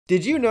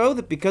Did you know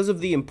that because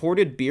of the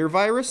imported beer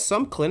virus,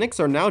 some clinics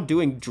are now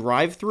doing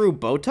drive-through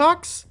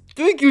Botox?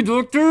 Thank you,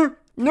 doctor.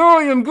 Now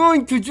I am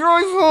going to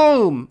drive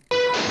home.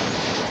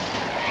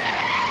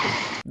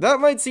 That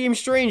might seem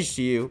strange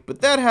to you,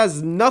 but that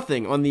has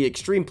nothing on the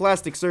extreme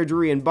plastic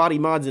surgery and body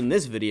mods in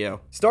this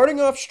video.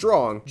 Starting off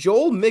strong,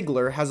 Joel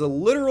Migler has a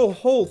literal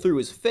hole through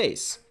his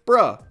face.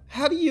 Bruh,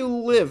 how do you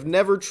live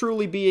never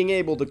truly being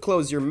able to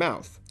close your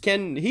mouth?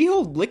 Can he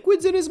hold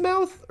liquids in his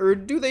mouth, or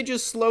do they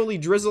just slowly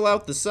drizzle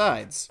out the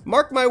sides?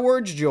 Mark my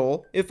words,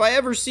 Joel, if I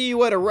ever see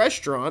you at a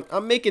restaurant,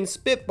 I'm making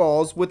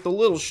spitballs with the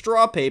little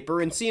straw paper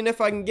and seeing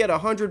if I can get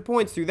 100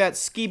 points through that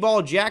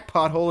skee-ball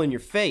jackpot hole in your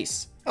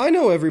face. I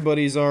know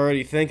everybody's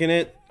already thinking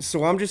it,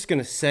 so I'm just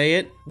gonna say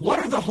it. What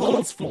are the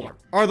holes for?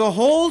 Are the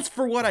holes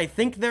for what I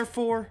think they're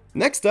for?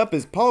 Next up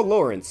is Paul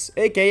Lawrence,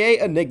 aka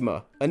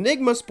Enigma.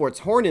 Enigma sports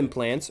horn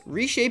implants,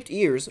 reshaped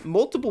ears,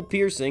 multiple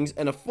piercings,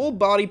 and a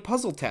full-body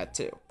puzzle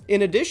tattoo.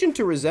 In addition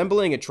to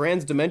resembling a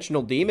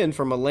trans-dimensional demon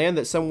from a land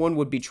that someone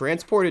would be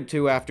transported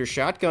to after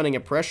shotgunning a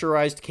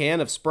pressurized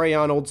can of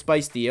spray-on Old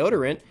Spice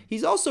deodorant,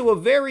 he's also a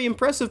very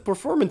impressive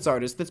performance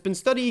artist that's been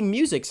studying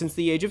music since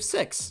the age of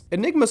 6.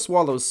 Enigma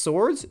swallows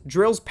swords,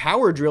 drills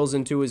power drills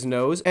into his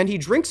nose, and he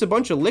drinks a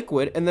bunch of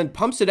liquid and then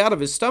pumps it out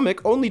of his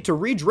stomach only to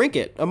re-drink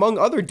it, among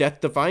other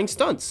death-defying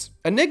stunts.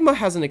 Enigma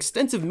has an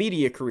extensive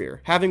media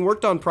career, having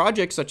worked on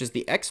projects such as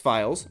The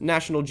X-Files,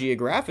 National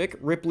Geographic,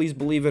 Ripley's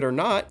Believe It or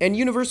Not, and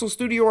Universal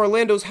Studio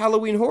Orlando's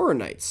Halloween Horror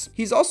Nights.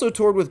 He's also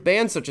toured with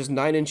bands such as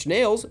Nine Inch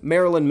Nails,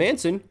 Marilyn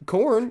Manson,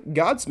 Korn,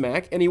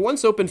 Godsmack, and he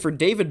once opened for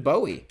David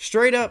Bowie.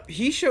 Straight up,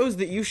 he shows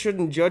that you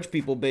shouldn't judge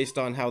people based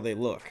on how they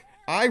look.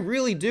 I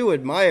really do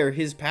admire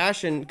his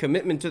passion,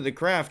 commitment to the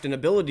craft, and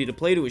ability to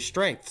play to his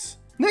strengths.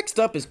 Next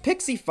up is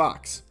Pixie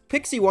Fox.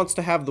 Pixie wants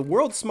to have the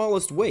world's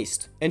smallest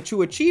waist, and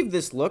to achieve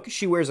this look,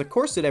 she wears a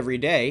corset every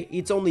day,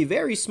 eats only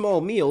very small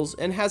meals,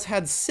 and has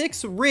had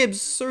 6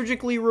 ribs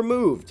surgically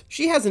removed.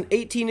 She has an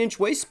 18-inch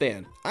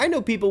waistband. I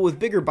know people with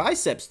bigger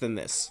biceps than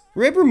this.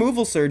 Rib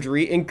removal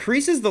surgery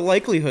increases the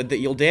likelihood that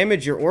you'll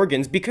damage your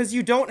organs because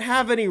you don't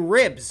have any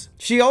ribs.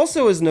 She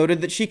also has noted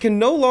that she can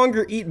no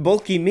longer eat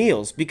bulky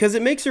meals because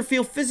it makes her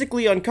feel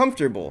physically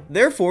uncomfortable.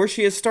 Therefore,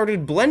 she has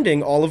started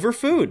blending all of her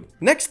food.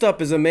 Next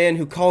up is a man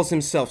who calls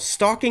himself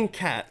Stalking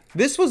Cat.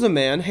 This was a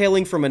man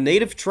hailing from a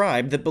native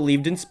tribe that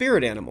believed in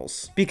spirit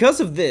animals. Because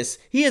of this,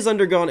 he has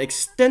undergone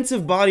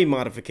extensive body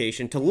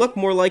modification to look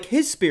more like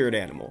his spirit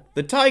animal,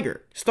 the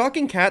tiger.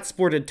 Stalking Cat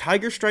sported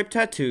tiger-striped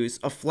tattoos,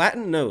 a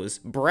flattened nose,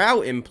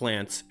 brow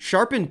implants,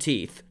 sharpened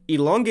teeth,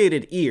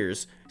 elongated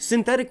ears,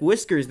 synthetic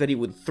whiskers that he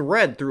would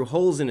thread through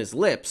holes in his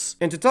lips,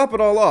 and to top it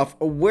all off,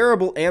 a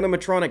wearable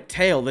animatronic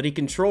tail that he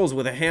controls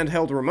with a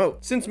handheld remote.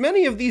 Since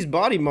many of these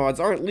body mods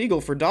aren't legal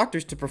for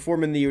doctors to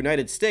perform in the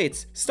United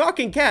States,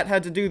 Stalking Cat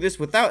had to do this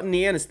without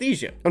any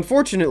anesthesia.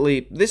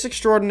 Unfortunately, this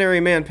extraordinary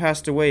man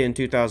passed away in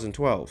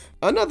 2012.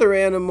 Another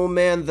animal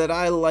man that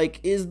I like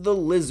is the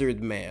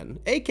Lizard Man,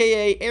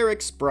 aka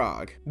Eric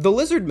Sprague. The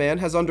Lizard Man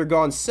has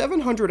undergone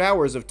 700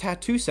 hours of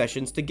tattoo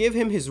sessions to give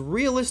him his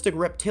realistic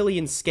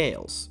reptilian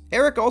scales.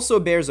 Eric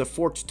also bears a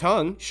forked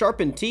tongue,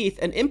 sharpened teeth,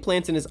 and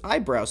implants in his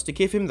eyebrows to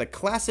give him the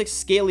classic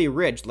scaly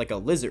ridge like a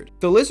lizard.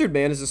 The Lizard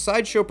Man is a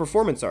sideshow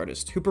performance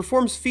artist who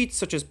performs feats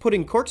such as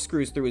putting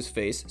corkscrews through his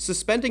face,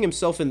 suspending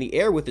himself in the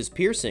air with his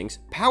piercings,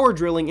 power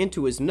drilling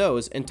into his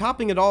nose, and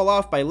topping it all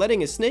off by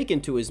letting a snake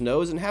into his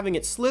nose and having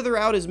it slither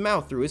out his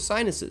mouth through his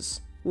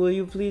sinuses. Will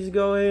you please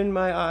go in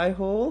my eye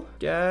hole?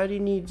 Daddy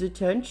needs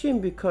attention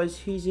because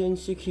he's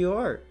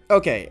insecure.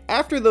 Okay,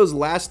 after those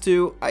last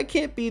two, I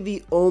can't be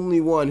the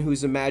only one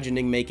who's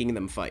imagining making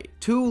them fight.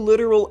 2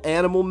 literal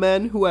animal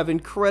men who have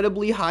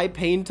incredibly high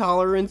pain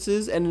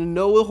tolerances and a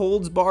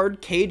no-holds-barred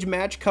cage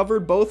match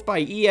covered both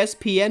by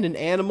ESPN and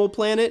Animal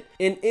Planet,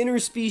 an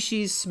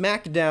interspecies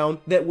smackdown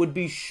that would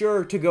be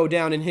sure to go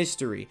down in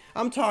history.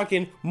 I'm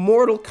talking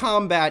Mortal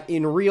Kombat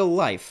in real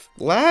life.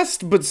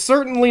 Last, but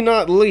certainly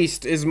not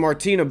least, is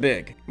Martina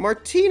Big.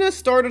 Martina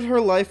started her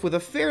life with a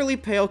fairly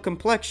pale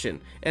complexion,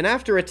 and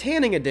after a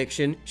tanning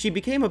addiction, she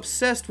became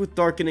obsessed with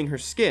darkening her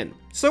skin.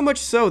 So much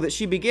so that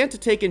she began to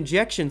take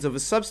injections of a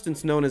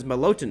substance known as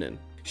melatonin.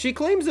 She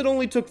claims it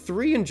only took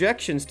 3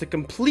 injections to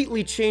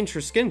completely change her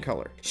skin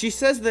color. She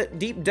says that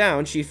deep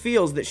down she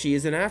feels that she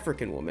is an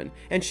African woman,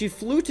 and she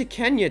flew to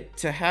Kenya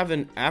to have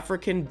an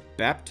African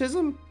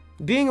baptism?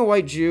 Being a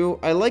white Jew,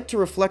 I like to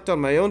reflect on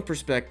my own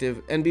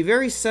perspective and be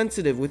very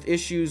sensitive with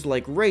issues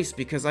like race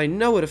because I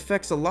know it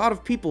affects a lot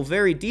of people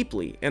very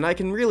deeply, and I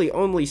can really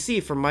only see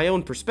from my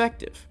own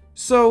perspective.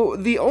 So,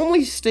 the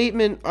only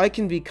statement I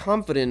can be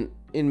confident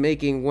in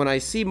making when I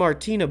see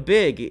Martina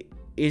Big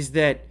is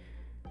that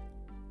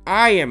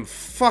I am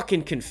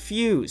fucking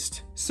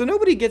confused. So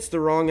nobody gets the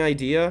wrong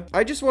idea.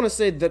 I just want to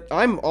say that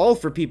I'm all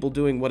for people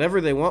doing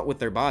whatever they want with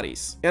their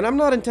bodies. And I'm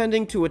not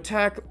intending to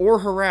attack or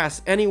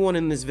harass anyone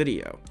in this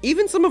video.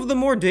 Even some of the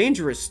more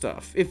dangerous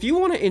stuff. If you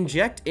want to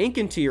inject ink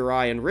into your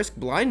eye and risk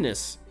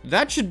blindness,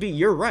 that should be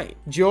your right.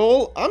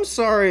 Joel, I'm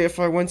sorry if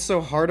I went so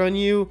hard on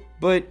you,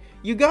 but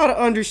you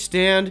gotta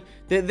understand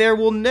that there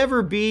will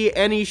never be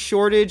any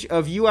shortage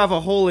of you have a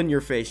hole in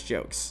your face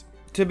jokes.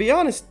 To be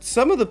honest,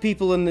 some of the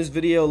people in this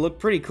video look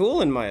pretty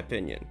cool in my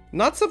opinion.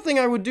 Not something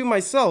I would do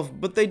myself,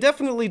 but they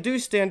definitely do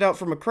stand out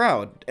from a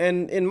crowd,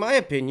 and in my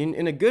opinion,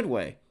 in a good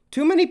way.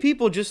 Too many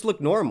people just look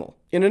normal.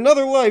 In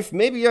another life,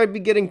 maybe I'd be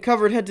getting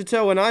covered head to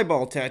toe in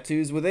eyeball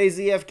tattoos with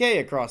AzFk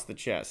across the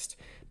chest.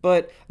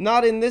 But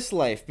not in this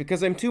life,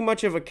 because I'm too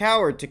much of a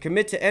coward to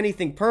commit to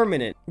anything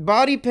permanent.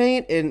 Body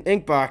paint and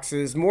ink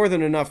boxes is more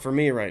than enough for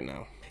me right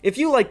now. If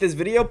you like this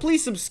video,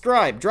 please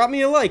subscribe, drop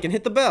me a like, and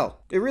hit the bell.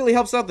 It really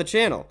helps out the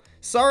channel.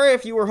 Sorry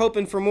if you were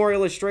hoping for more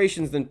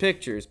illustrations than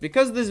pictures.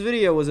 Because this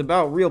video was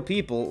about real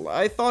people,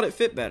 I thought it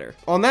fit better.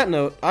 On that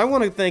note, I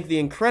want to thank the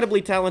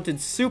incredibly talented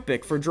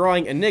SYBS for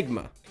drawing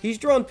Enigma. He's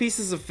drawn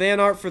pieces of fan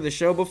art for the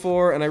show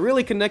before, and I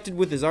really connected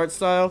with his art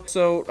style,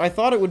 so I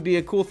thought it would be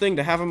a cool thing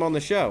to have him on the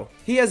show.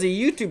 He has a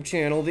YouTube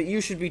channel that you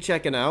should be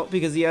checking out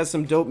because he has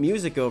some dope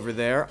music over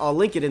there. I'll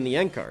link it in the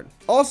end card.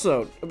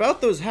 Also,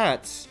 about those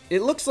hats,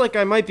 it looks like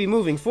I might be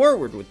moving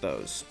forward with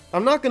those.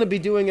 I'm not going to be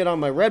doing it on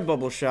my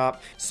Redbubble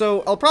shop,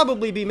 so I'll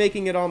probably be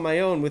making it on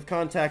my own with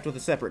contact with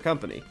a separate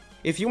company.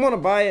 If you want to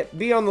buy it,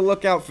 be on the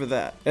lookout for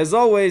that. As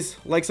always,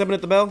 like, sub, and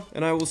hit the bell,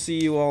 and I will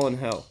see you all in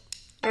hell.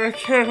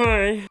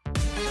 Okay.